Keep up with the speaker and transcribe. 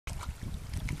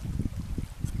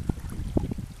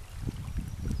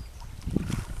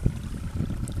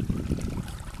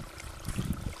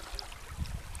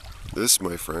This,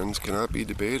 my friends, cannot be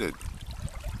debated.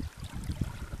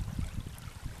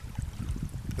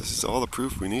 This is all the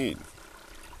proof we need.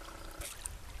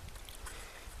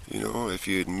 You know, if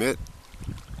you admit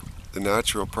the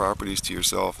natural properties to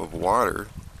yourself of water,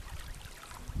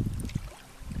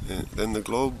 then the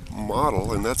globe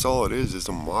model, and that's all it is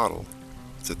a model.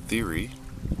 It's a theory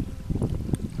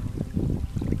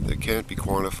that can't be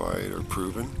quantified or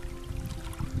proven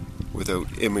without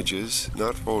images,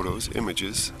 not photos,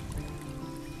 images,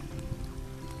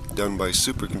 done by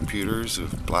supercomputers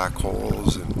of black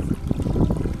holes and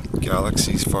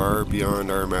galaxies far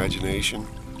beyond our imagination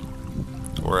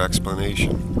or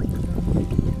explanation.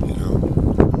 You know,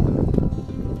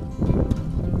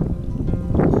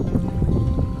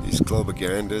 these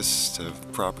globogandists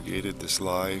have propagated this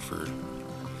lie for,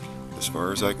 as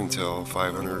far as I can tell,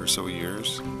 500 or so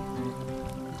years.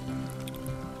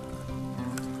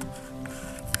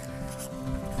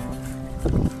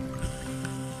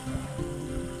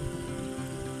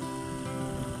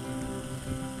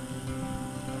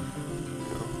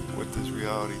 What does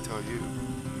reality tell you?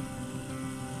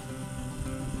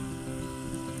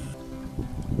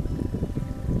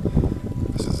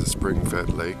 This is a spring-fed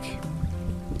lake,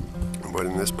 but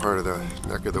in this part of the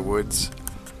neck of the woods,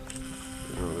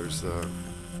 you know, there's I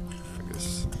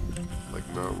guess like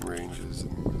mountain ranges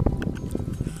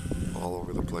and all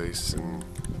over the place, and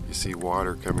you see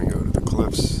water coming out of the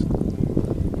cliffs.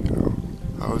 You know,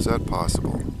 how is that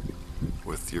possible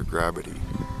with your gravity?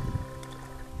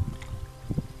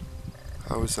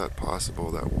 How is that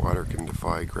possible that water can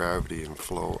defy gravity and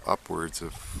flow upwards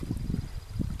of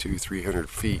 200-300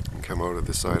 feet and come out of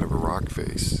the side of a rock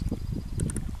face?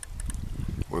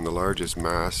 When the largest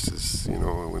mass is, you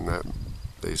know, when that,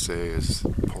 they say, is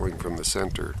pulling from the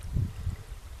center.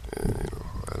 And, you know,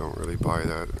 I don't really buy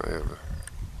that. I have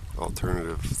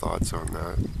alternative thoughts on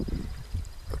that.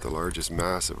 But the largest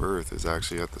mass of Earth is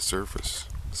actually at the surface.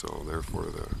 So therefore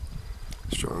the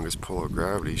strongest pull of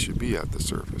gravity should be at the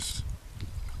surface.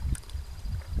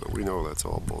 But we know that's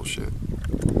all bullshit.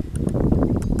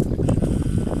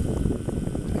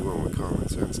 Anyone with common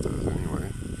sense does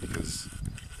anyway, because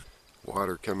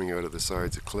water coming out of the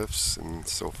sides of cliffs and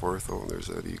so forth. Oh, there's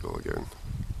that eagle again.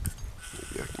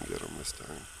 Maybe I can get him this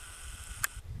time.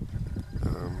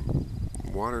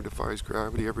 Water defies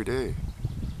gravity every day.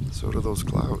 So do those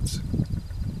clouds.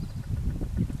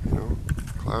 You know,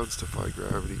 clouds defy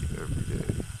gravity every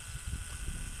day.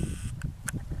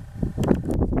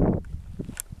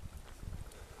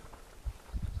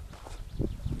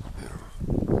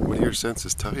 What do your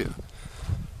senses tell you?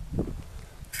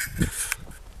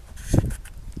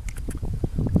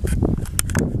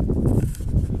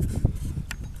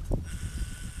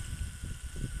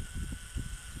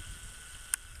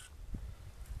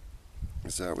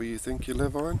 Is that what you think you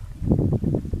live on?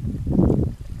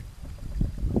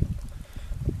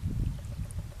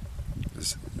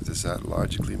 Does that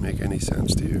logically make any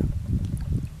sense to you?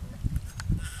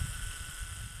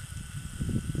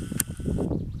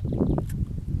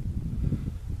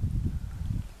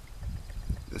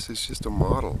 This is just a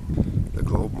model, the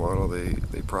globe model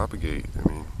they propagate. I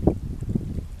mean,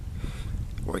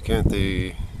 why can't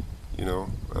they, you know,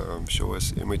 show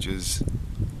us images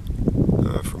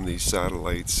from these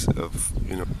satellites of,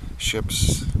 you know,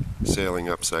 ships sailing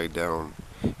upside down?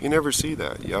 You never see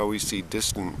that. You always see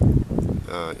distant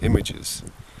images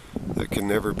that can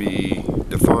never be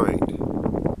defined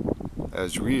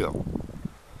as real.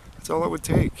 That's all it would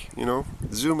take, you know.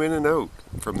 Zoom in and out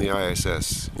from the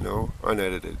ISS, you know,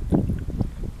 unedited.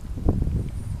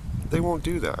 They won't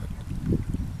do that.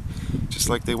 Just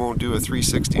like they won't do a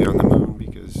 360 on the moon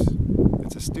because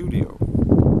it's a studio.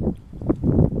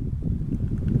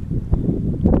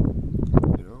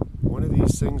 You know, one of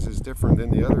these things is different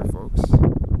than the other, folks.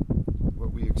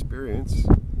 What we experience,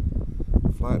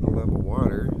 flat and level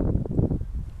water,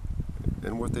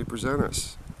 and what they present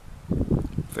us.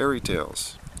 Fairy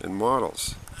tales and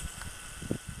models.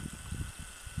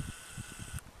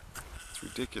 It's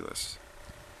ridiculous.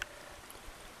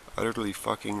 Utterly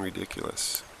fucking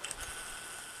ridiculous.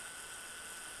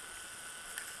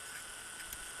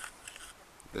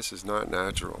 This is not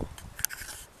natural.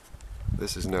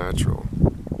 This is natural.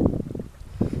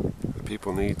 The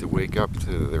people need to wake up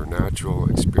to their natural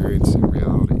experience in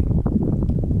reality.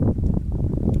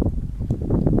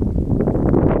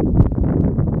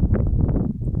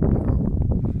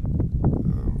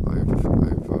 I've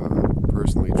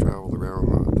personally traveled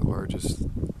around the largest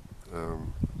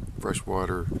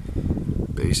freshwater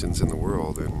basins in the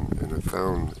world and have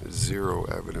found zero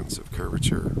evidence of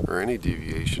curvature or any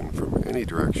deviation from any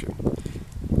direction,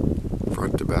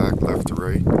 front to back, left to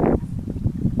right.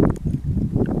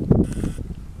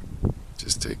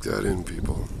 Take that in,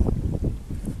 people.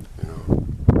 You know,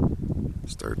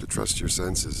 start to trust your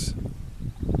senses.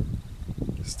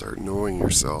 Start knowing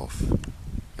yourself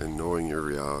and knowing your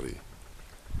reality.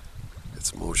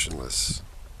 It's motionless.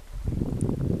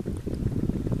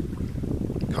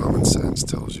 Common sense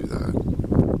tells you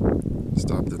that.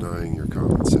 Stop denying your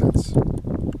common sense.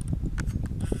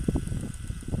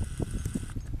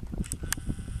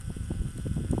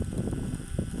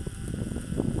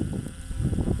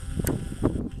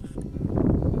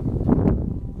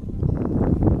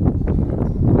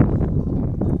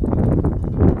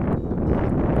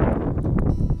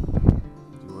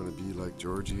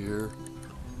 Georgie here.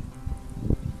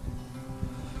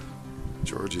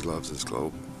 Georgie loves his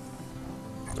globe.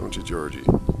 Don't you, Georgie?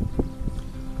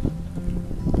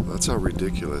 That's how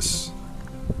ridiculous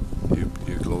you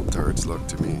globetards look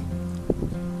to me.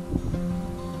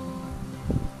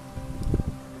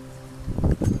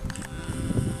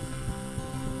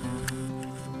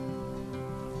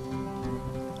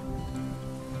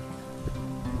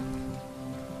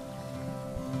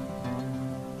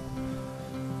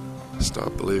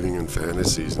 Stop believing in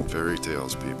fantasies and fairy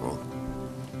tales, people.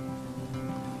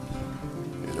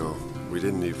 You know, we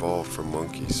didn't evolve from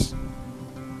monkeys.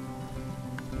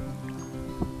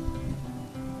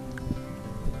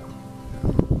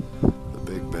 The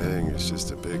Big Bang is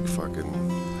just a big fucking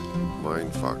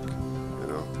mind fuck, you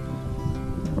know.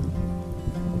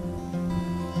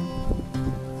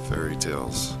 Fairy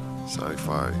tales,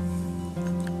 sci-fi.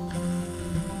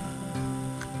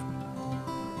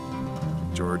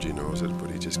 Georgie knows it, but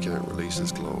he just can't release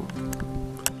his globe.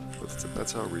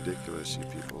 That's how ridiculous you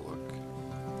people look.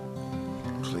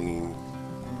 Clinging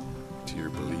to your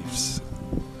beliefs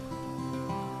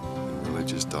and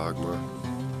religious dogma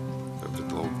of the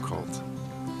globe cult.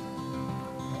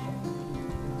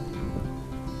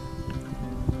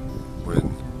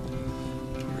 When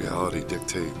reality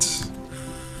dictates,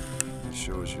 it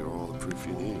shows you all the proof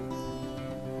you need.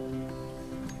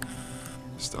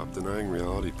 Stop denying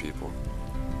reality, people.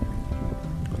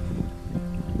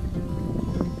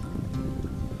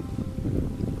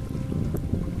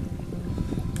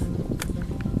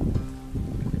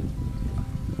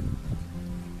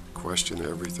 Question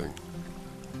everything.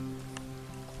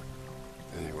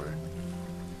 Anyway,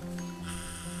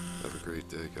 have a great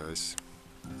day, guys.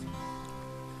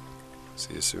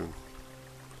 See you soon.